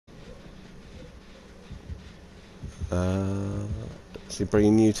Is he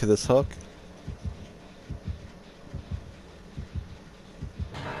bringing you to this hook?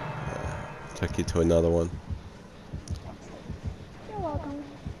 Took you to another one. You're welcome.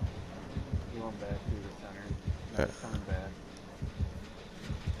 He went back through the center. Now he's coming back.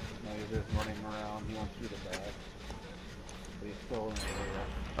 Now he's just running around. He wants you to back. But he's still in the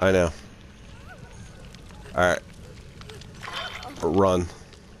area. I know. Alright. Run.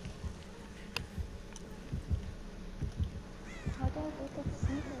 How do I get to the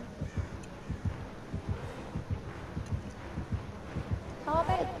center? Stop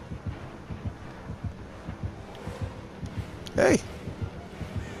it! Hey.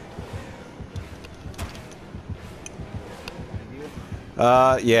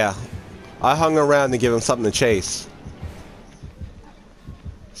 Yeah. I hung around to give him something to chase.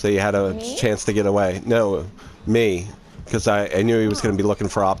 So you had a chance to get away. No, me. Because I knew he was going to be looking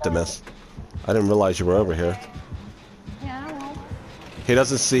for Optimus. I didn't realize you were over here. Yeah, I know. He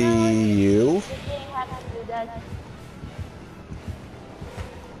doesn't see you. This game has to do that.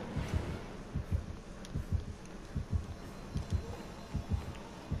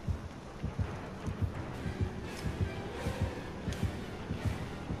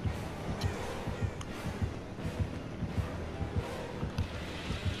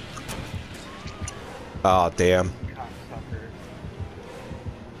 Oh, damn. Cocksucker.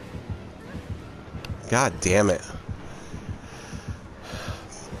 God damn it.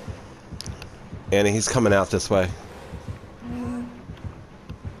 Annie, he's coming out this way.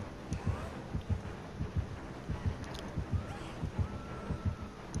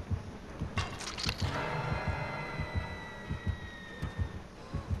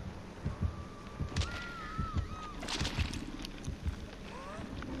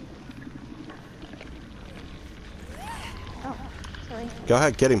 Oh, sorry. Go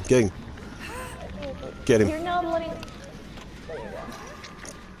ahead, get him, get him. Get You're him. not letting... There you go.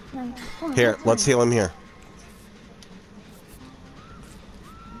 No. Oh, Here, let's heal him here.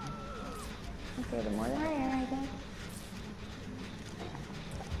 Okay, the more the merrier, I guess.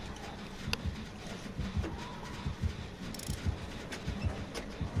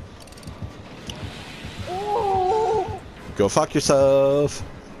 Ooh! Go fuck yourself.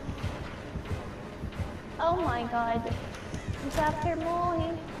 Oh my god. He's after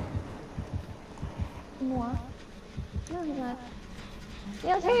Molly. Moi. No, he's not.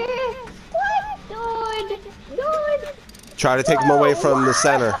 Yes, he is! What? Dude! Dude! Try to take him away from the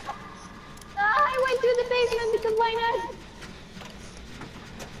center. I went to the basement because why not?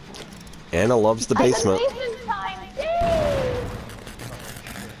 Anna loves the basement. I said basement time! Yay!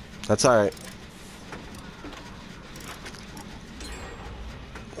 That's alright.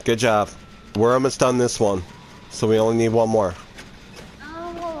 Good job. We're almost done this one. So we only need one more.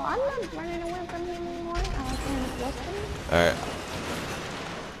 Well, I'm not running away from him anymore. Alright.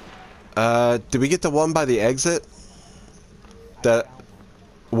 Did we get the one by the exit?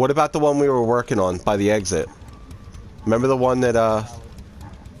 What about the one we were working on by the exit? Remember the one that,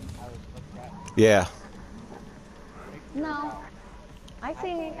 yeah. No. I see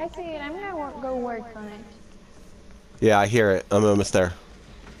it. I'm gonna go work on it. Yeah, I hear it. I'm almost there.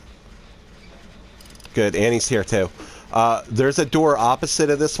 Good, Annie's here too. There's a door opposite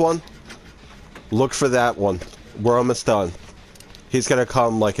of this one. Look for that one. We're almost done. He's gonna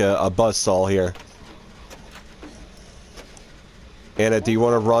come like a buzzsaw here. Anna, do you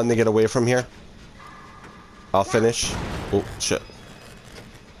want to run to get away from here? I'll finish. Oh, shit.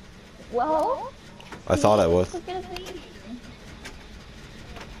 Well? I thought I would.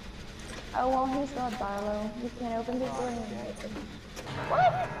 Oh, well, he's got Barlow. You can't open the door.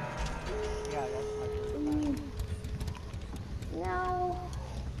 What? Yeah, that's my first. No.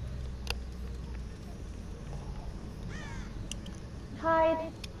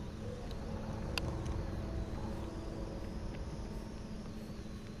 Hide.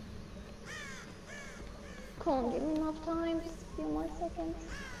 Come on, give me enough time. Just a few more seconds.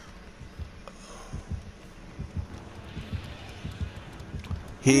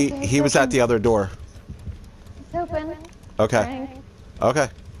 He was at the other door. It's open. Okay. Frank. Okay.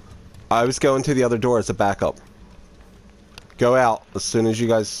 I was going to the other door as a backup. Go out as soon as you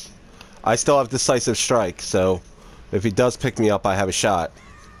guys... I still have decisive strike, so if he does pick me up, I have a shot.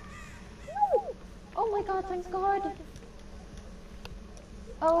 No! Oh my god, thanks God.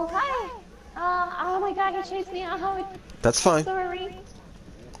 Oh, hi. Oh my god, he chased me out. That's fine. Sorry.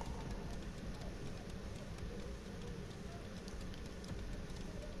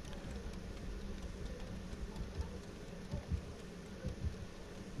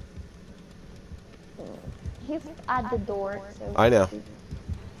 He's at the door, so... I know.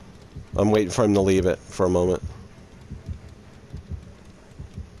 I'm waiting for him to leave it for a moment.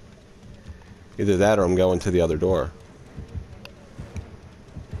 Either that or I'm going to the other door.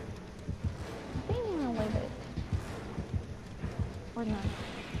 I think I'm gonna leave it. Or not.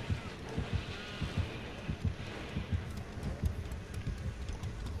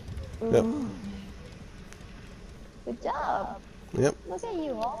 Yep. Ooh. Good job. Yep. Look at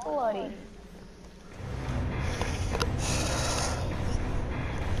you, all bloody.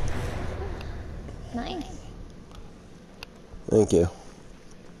 Nice. Thank you.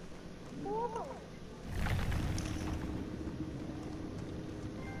 You're welcome.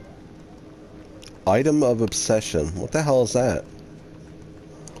 Item of obsession. What the hell is that?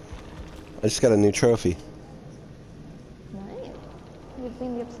 I just got a new trophy. Nice. You've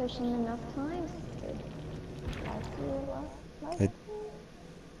been the obsession enough times. Good. I'll see you last I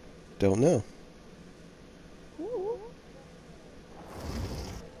don't know. Ooh.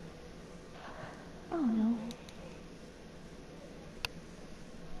 Oh no.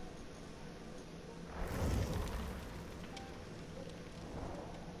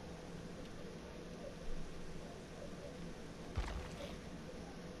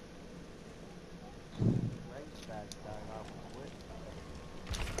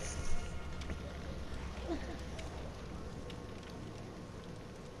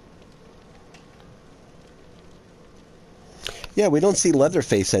 Yeah, we don't see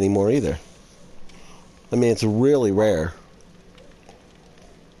Leatherface anymore either. I mean, it's really rare.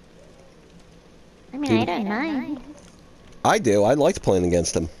 I mean, I don't mind. I do. I liked playing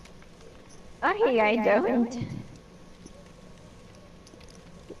against him. I don't.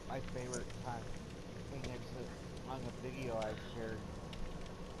 My favorite time against on the video I shared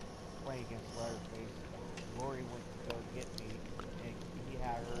playing against Leatherface. Lori went to go get me, and he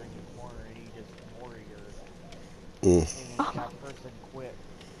had her in the corner, and he just warrior. And then that person quit.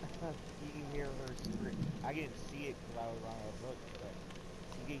 You can hear her scream. I didn't see it because I was on a hook, but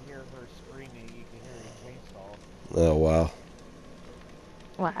you can hear her screaming. You can hear the chainsaw. Oh, wow.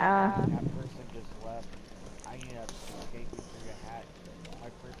 Wow. That person just left. I ended up escaping through the hatch.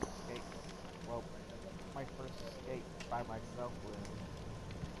 My first escape. Well, my first escape by myself with him.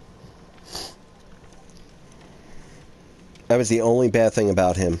 That was the only bad thing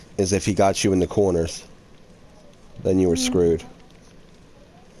about him, is if he got you in the corners, then you were screwed.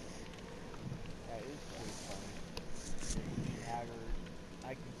 That is pretty funny. He had her,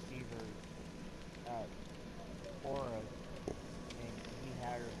 I can see her aura, and he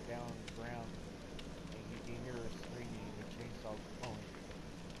had her down on the ground, and you can hear her screaming and the chainsaw going.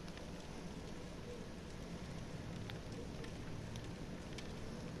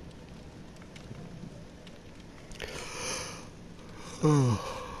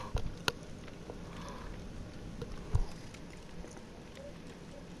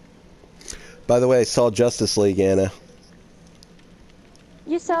 By the way, I saw Justice League, Anna.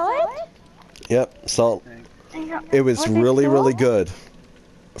 You saw it? Yep, saw. It was really, really good.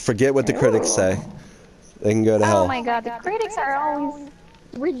 Forget what the critics say. They can go to hell. Oh my god, the critics are always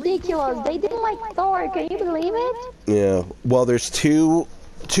ridiculous. They didn't like Thor, can you believe it? Yeah. Well, there's two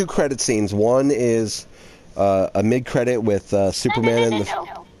credit scenes. One is a mid-credit with Superman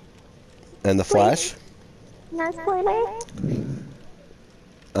and the Flash. No spoiler?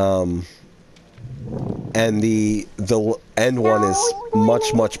 And the end one is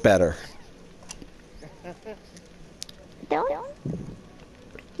much, much better. Don't?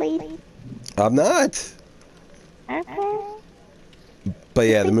 Please. I'm not. Okay. But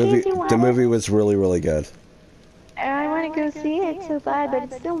yeah, the movie was really, really good. I want to go see it so bad, but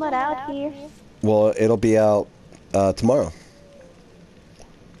it's still not out here. Well, it'll be out tomorrow.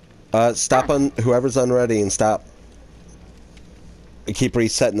 Stop on whoever's unready and stop. Keep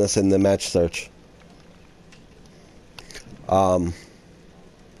resetting this in the match search.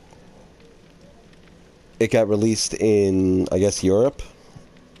 It got released in, I guess, Europe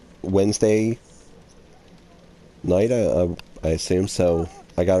Wednesday night, I assume. So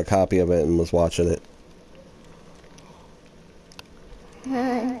I got a copy of it and was watching it.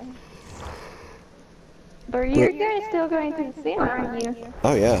 But you're still going to the cinema, aren't you?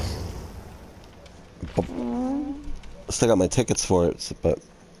 Oh yeah. Still got my tickets for it, but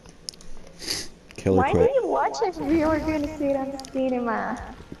Killer Why quit. do you watch it if you were going to see it on the cinema?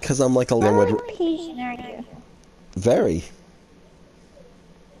 Because I'm like a You're limit. really patient, aren't you? Very.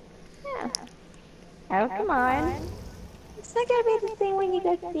 Yeah. Oh, come on. It's not gonna be the same when you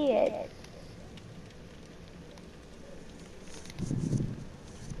go see it.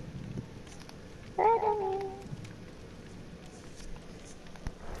 But I mean...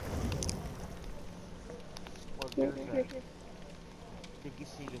 Well, did you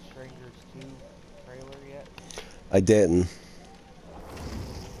see the Strangers 2 trailer yet? I didn't.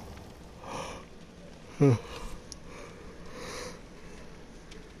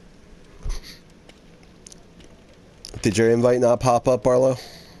 Did your invite not pop up, Barlow?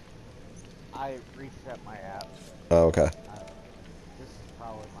 I reset my app. Oh, okay. This is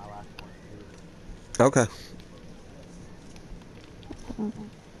probably my last one too. Okay.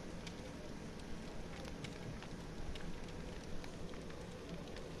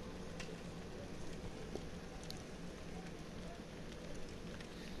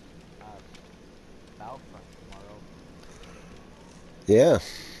 Battlefront tomorrow. Yeah.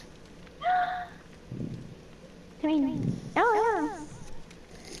 Twins. Oh, yeah.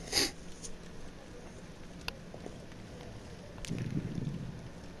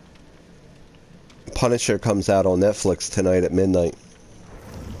 Punisher comes out on Netflix tonight at midnight.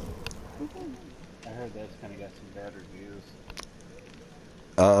 I heard that's kind of got some bad reviews.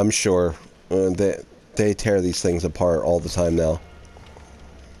 I'm sure. They tear these things apart all the time now.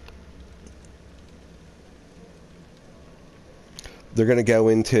 They're going to go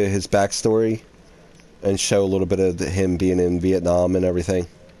into his backstory and show a little bit of him being in Vietnam and everything.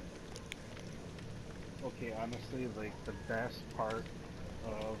 Okay, honestly, like, the best part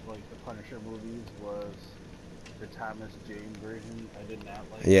of, like, the Punisher movies was the Thomas Jane version. I did not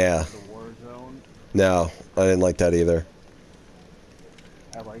like Yeah. the War Zone. No, I didn't like that either.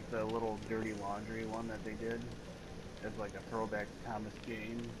 I like the little Dirty Laundry one that they did as, like, a throwback to Thomas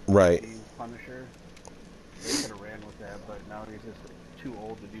Jane. Right. Being Punisher. They could have ran with that, but now he's just too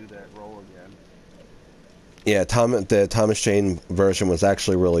old to do that role again. Yeah, the Thomas Jane version was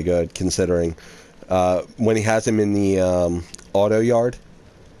actually really good, considering when he has him in the auto yard,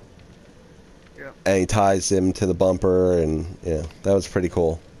 Yep. and he ties him to the bumper, and yeah, that was pretty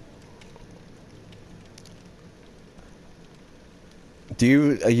cool. Do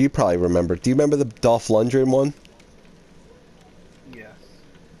you probably remember? Do you remember the Dolph Lundgren one? Yes.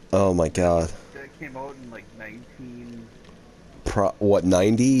 Oh my God! That came out in, like, 91?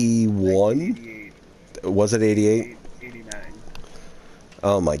 1988. Was it 88? 89.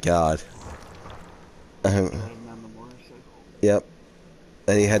 Oh my God! Riding on the motorcycle. Yep.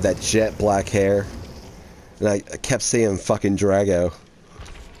 And he had that jet black hair, and I kept seeing fucking Drago.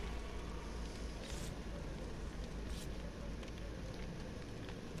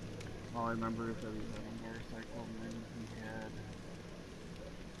 All I remember is that he was on a motorcycle and then he had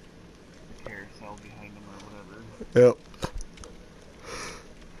a carousel behind him or whatever. Yep.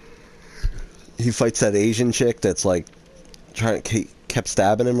 He fights that Asian chick that's like kept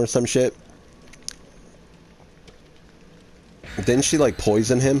stabbing him or some shit. Didn't she like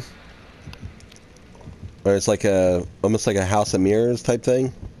poison him? Or it's like almost like a House of Mirrors type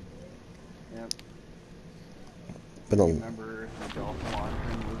thing. Yep. Been I a, remember the Dolph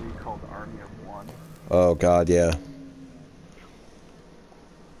Lundgren movie called Army of One. oh God, yeah.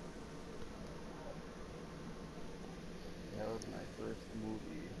 That was my first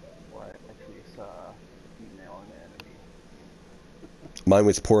movie where I actually saw female anatomy. Mine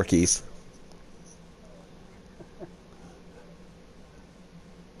was Porky's.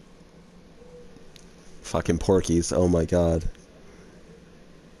 Fucking Porky's, oh my God.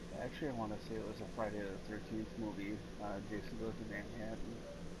 Actually, I want to say it was a Friday the 13th movie. Jason Goes to Manhattan.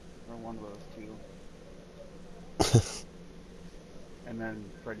 Or one of those two. And then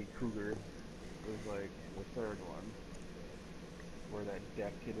Freddy Krueger was like the third one. Where that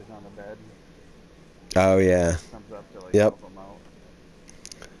deaf kid is on the bed. Oh yeah. Comes up to like Yep. help him out.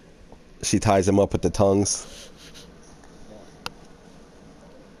 She ties him up with the tongues. Yeah.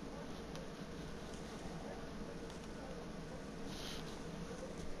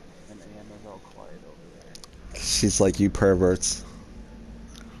 And Anna's all quiet over there. She's like, you perverts.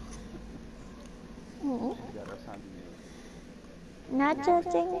 Mm. She's got us on mute. Not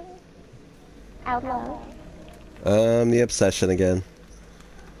judging. Out loud. The obsession again.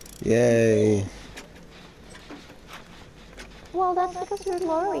 Yay. Well, that's because you're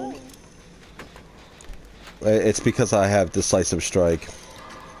Lori. It's because I have decisive strike.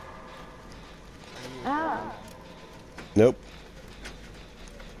 Ah. Nope.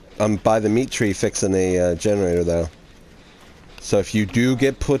 I'm by the meat tree fixing a generator though. So if you do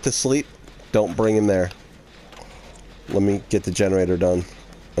get put to sleep, don't bring him there. Let me get the generator done,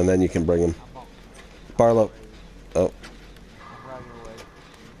 and then you can bring him. Barlow. Oh. I'm riding away.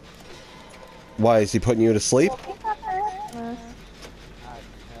 Why, is he putting you to sleep? Uh, I know,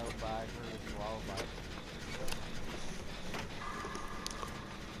 but I heard his lullaby.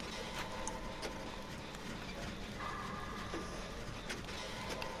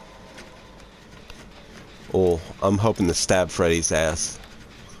 Oh, I'm hoping to stab Freddy's ass.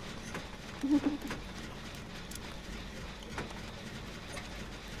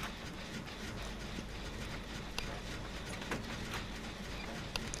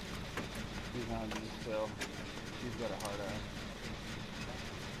 got a hard ass.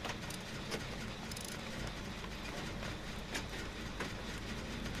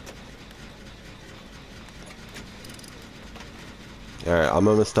 Alright, I'm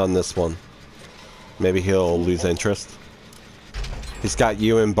almost done this one. Maybe he'll lose interest. He's got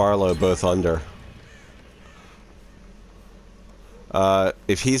you and Barlow both under.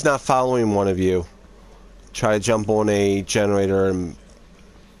 If he's not following one of you, try to jump on a generator and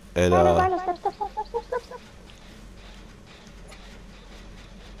Barlow, stop, stop, stop, stop, stop, stop, stop.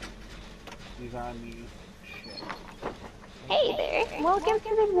 He's on me. Shit. Hey there, welcome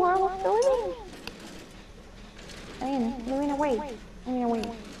to the world of building. Moving away. Moving away.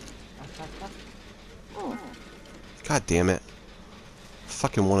 Oh. God damn it.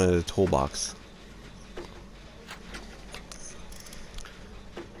 Fucking wanted a toolbox.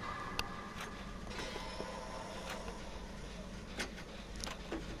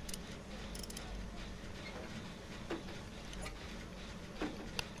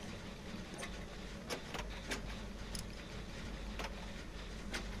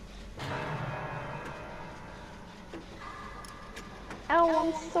 Oh,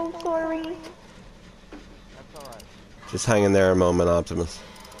 I'm so sorry. That's alright. Just hang in there a moment, Optimus.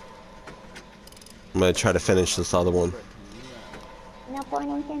 I'm gonna try to finish this other one. No pun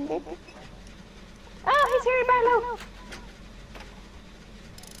intended. Oh, he's here, Barlow.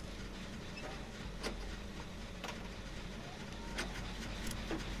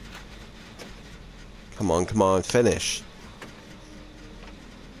 Come on, finish.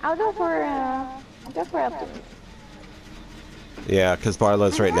 I'll go for Optimus. Yeah, because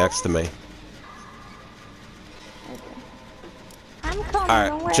Barlow's right next to me. Okay. I'm coming. don't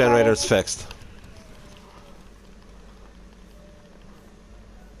Alright, worry generator's about it. fixed.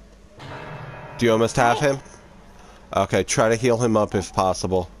 Do you almost have him? Okay, try to heal him up if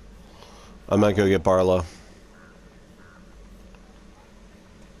possible. I'm gonna go get Barlow.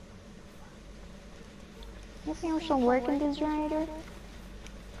 You think we should work in this generator?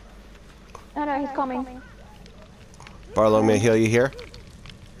 Oh no, he's coming. Barlow, may I heal you here?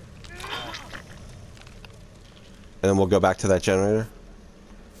 And then we'll go back to that generator.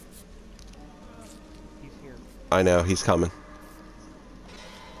 He's here. I know, he's coming.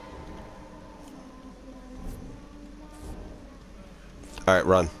 Alright,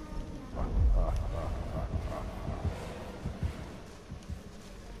 run.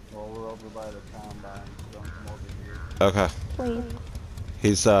 Well, we're over by the combine, so don't come over here. Okay. Please.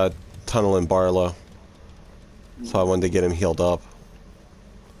 He's tunneling Barlow. So I wanted to get him healed up.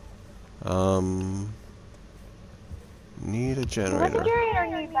 Need a What's generator. generator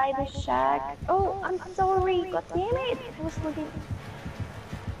nearby the shack? Oh, I'm sorry. God damn it. I was looking.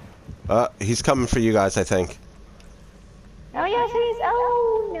 He's coming for you guys, I think. Oh yes, he's.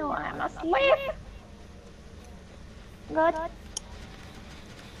 Oh no, I'm asleep. God.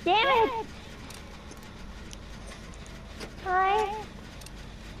 Damn it. Hi.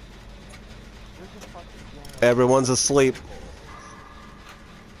 Where's the fucking generator? Everyone's asleep.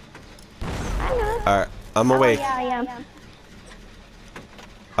 I'm not. Alright, I'm awake. Oh, yeah, I am.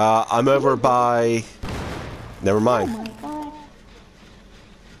 I'm over by... Never Oh mind. my god.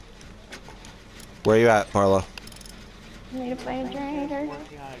 Where are you at, Barlow? Need to find a generator. Working on a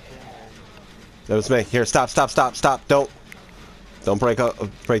generator. That was me. Here, stop. Don't break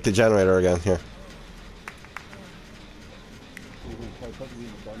the generator again. Here. He's gonna try putting me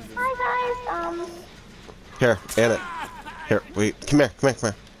in the dungeon. Hi guys. Here, Anna. Here, wait. Come here. So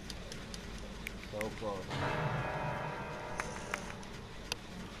close.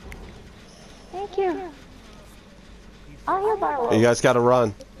 Thank you. I'll heal Barlow. You guys gotta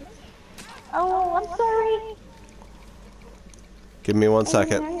run. Oh, I'm sorry. Give me 1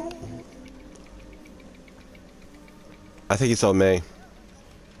 second. I think he's on me.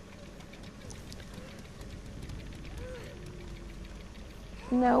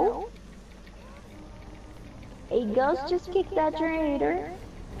 No. A ghost just kicked that generator.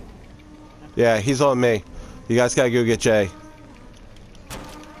 Yeah, he's on me. You guys gotta go get Jay.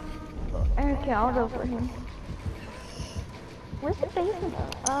 Okay, I'll go for him. Where's the basement?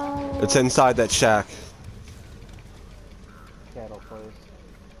 Oh. It's inside that shack. Cattle place.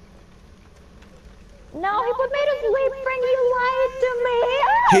 No, he put me to sleep, Frank. You lied to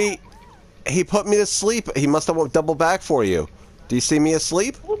me. He put me to sleep. He must have double back for you. Do you see me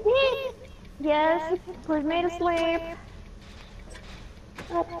asleep? He did. Yes, he put me to sleep.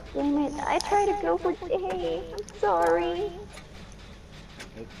 God damn it. I tried to go for Jay. I'm sorry.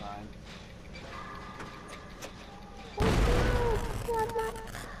 It's fine.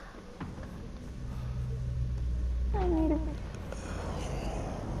 I need a...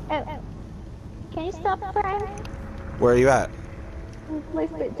 Oh. Can you stop, Frank? Where are you at? Please,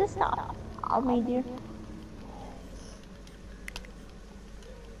 just stop. I'll meet you.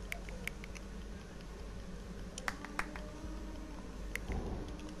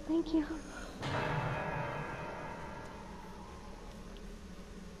 Thank you.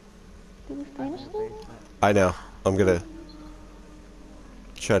 Did we finish this? I know. I'm gonna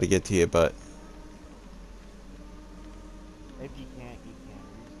try to get to you, but If you can't, you can't.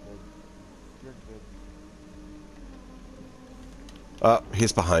 You're good. You're good.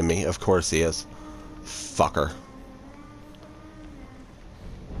 he's behind me. Of course he is. Fucker.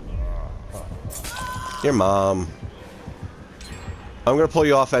 Your mom. I'm gonna pull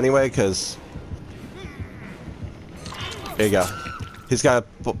you off anyway, cause there you go. He's gotta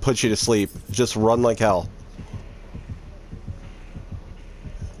put you to sleep. Just run like hell.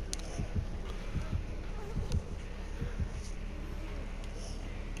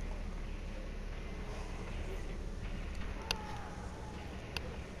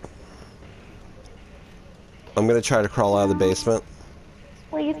 I'm gonna try to crawl out of the basement.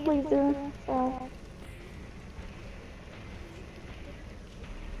 Please, please do. So.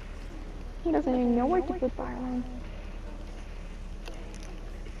 He doesn't even know where to put Byron.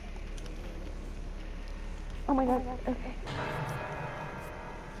 Oh my god, okay.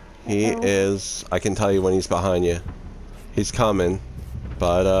 He is, I can tell you when he's behind you. He's coming,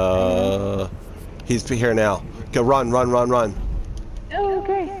 but he's here now. Go run, run, run, run. Oh,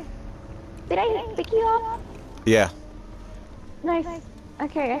 okay. Did I pick you up? Yeah, Nice.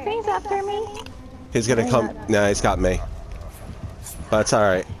 Okay, I think he's after me. he's gonna come. Nah, he's got me. That's all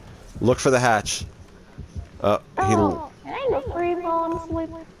right. Look for the hatch. Oh, can I look for him while I'm asleep?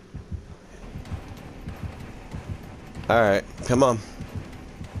 All right, come on.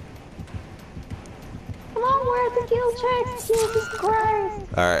 Come on, where's the kill checks? Jesus Christ.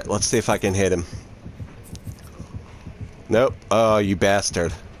 All right, let's see if I can hit him. Nope. Oh, you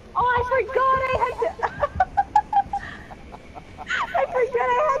bastard. Oh, I forgot I had to. I forgot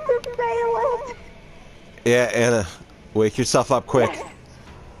I had to fail it. Yeah, Anna, wake yourself up quick.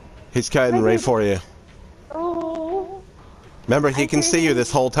 He's coming right for you. Oh. Remember, he can see you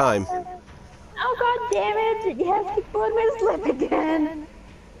this whole time. Oh god damn it! You have to put me to sleep again.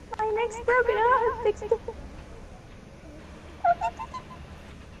 My neck's broken. I have fixed it.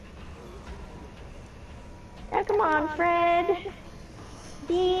 Now come on, Fred.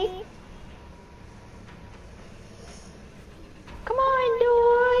 D. Come on,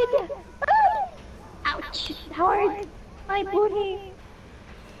 dude. Ah! Ouch! Hard. My booty.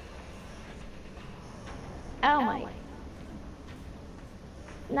 Oh my.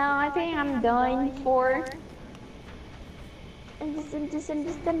 No, I think I'm done for. I'm just, no.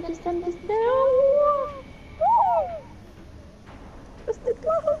 Just the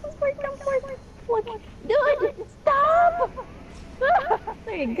close, come forth. Look, dude, stop!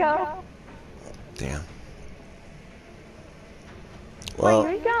 There you go. Damn. Wait, Well,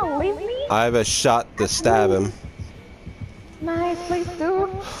 you're gonna leave me? I have a shot to stab him. Nice, please do.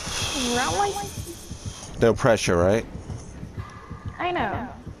 Run like. No pressure, right? I know.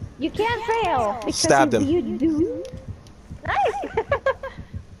 You can't fail because Stabbed if him. you do. Nice.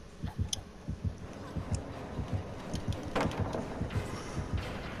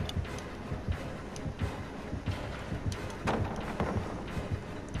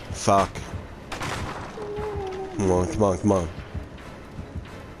 Fuck. Come on, come on, come on.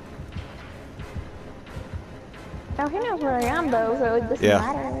 Oh, he knows where I am though, so it doesn't Yeah.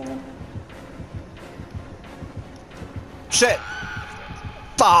 matter. Shit!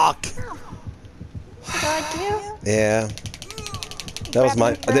 Fuck! Got you? Yeah. That was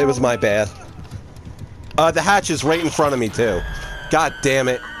my. It was my bad. The hatch is right in front of me too. God damn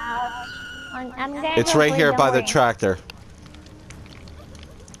it! I'm gonna It's go right for here it, by don't the worry. tractor.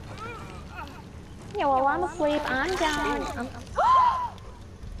 Yeah, well, I'm asleep. I'm down.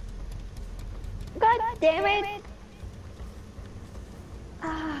 God damn it!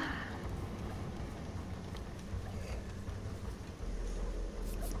 Ah.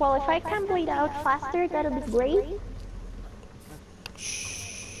 Well, if I can bleed out faster, that'll be great.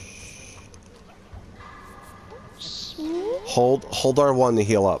 Hold R1 to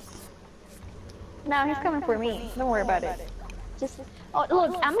heal up. No, he's coming for me. Don't worry about it. Just. Oh,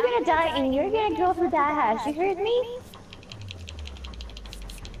 look, I'm gonna die and you're gonna go through that hash. You heard me?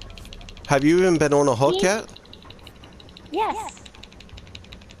 Have you even been on a hook yet? Yes.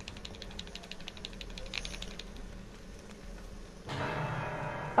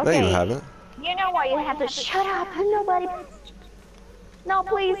 No, Okay. you haven't. You know why you have to shut up. Nobody. No,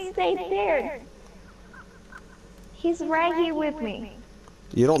 please stay there. He's right here with me.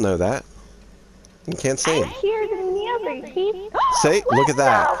 You don't know that. You can't see I'm him. here than the other. See? Look at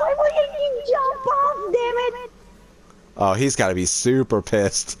that. Why would you jump off, damn it? Oh, he's got to be super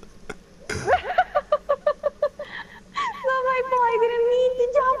pissed. It's not my fault. I didn't mean to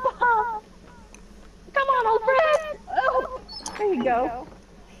jump off. Come on, old friend. Oh, there you go.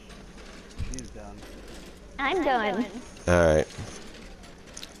 He's done. I'm done. Alright.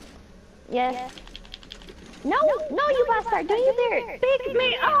 Yes. No, no, you bastard. Don't you dare. Pick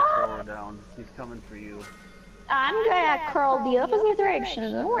me up. Throw her down. He's coming for you. I'm gonna crawl the opposite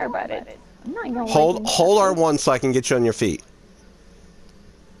direction. Don't worry about it. I'm not gonna Hold R1 so I can get you on your feet.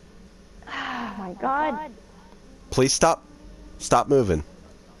 Oh my god. Please stop. Stop moving.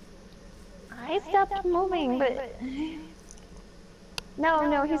 I stopped moving, but... No,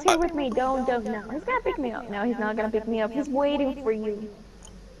 no, he's here with me. Don't, no. He's gonna pick me up. No, he's not gonna pick me up. He's waiting for you.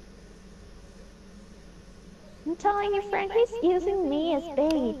 I'm telling you, friend, he's using me as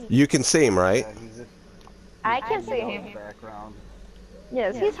bait. You can see him, right? Yeah, he's just I can see in the him. background.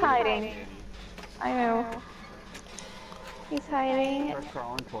 Yes, he's hiding. I know. He's hiding. Start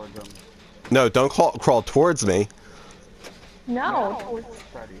crawling towards him. No, don't crawl towards me. No. Towards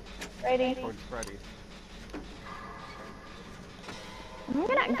Freddy. Ready? Towards Freddy. I'm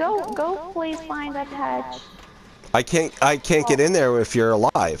gonna go please find that hatch. I can't get in there if you're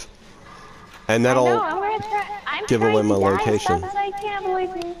alive. And I know, that'll I'm gonna try. I'm give trying away to my die location. as fast as I can,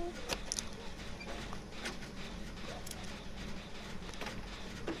 believe me.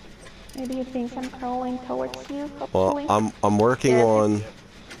 Maybe he thinks I'm crawling towards you, hopefully. Well, I'm working Yes. on.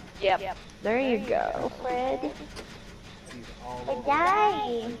 Yep. There you go, Fred. He's all A over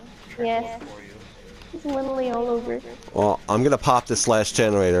guy. Yes. for you. He's literally all over. Well, I'm gonna pop this slash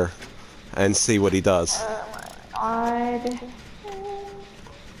generator and see what he does. Oh my god.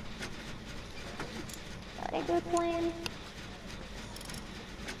 Got a good plan.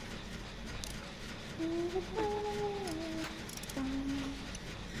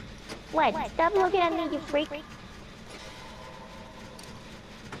 What? Stop looking at me, you freak.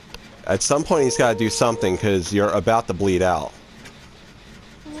 At some point, he's got to do something because you're about to bleed out.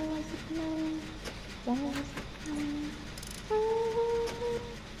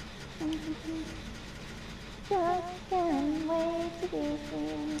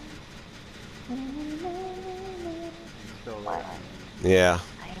 Still there. Yeah.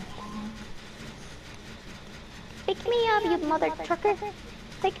 Pick me up, you mother trucker.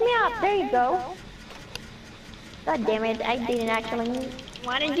 Pick me up. There you go. God damn it, I didn't actually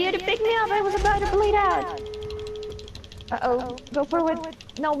wanted you to pick me up. I was about to bleed out. Uh-oh. Go forward.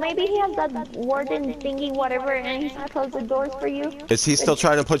 No, maybe he has that warden thingy, whatever, and he's gonna close the doors for you. Is he still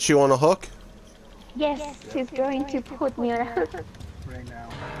trying to put you on a hook? Yes, he's going to put me on a hook. Right now.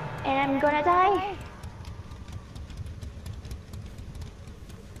 And I'm gonna die.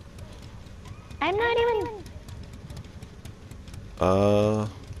 I'm not even...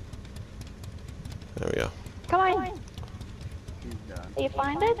 There we go. Come on. He's done. Do you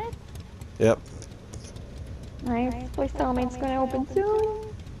find it? Yep. Nice. Please tell me it's gonna open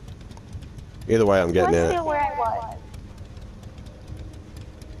soon. Either way, I'm getting I'm in still it. where I was.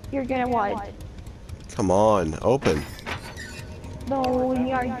 You're gonna what? Come on, open. No,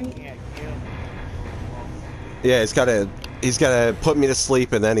 you are... I can't kill him. Yeah, he's gotta put me to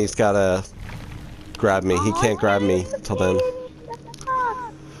sleep and then he's gotta grab me. He can't grab me till then.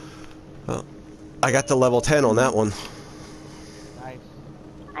 Well, I got to level 10 on that one. Nice.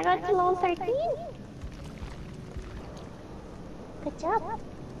 I got to level 13. Good job.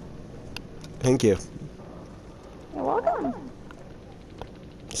 Thank you. You're welcome.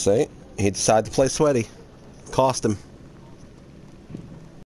 See? He decided to play sweaty. Cost him.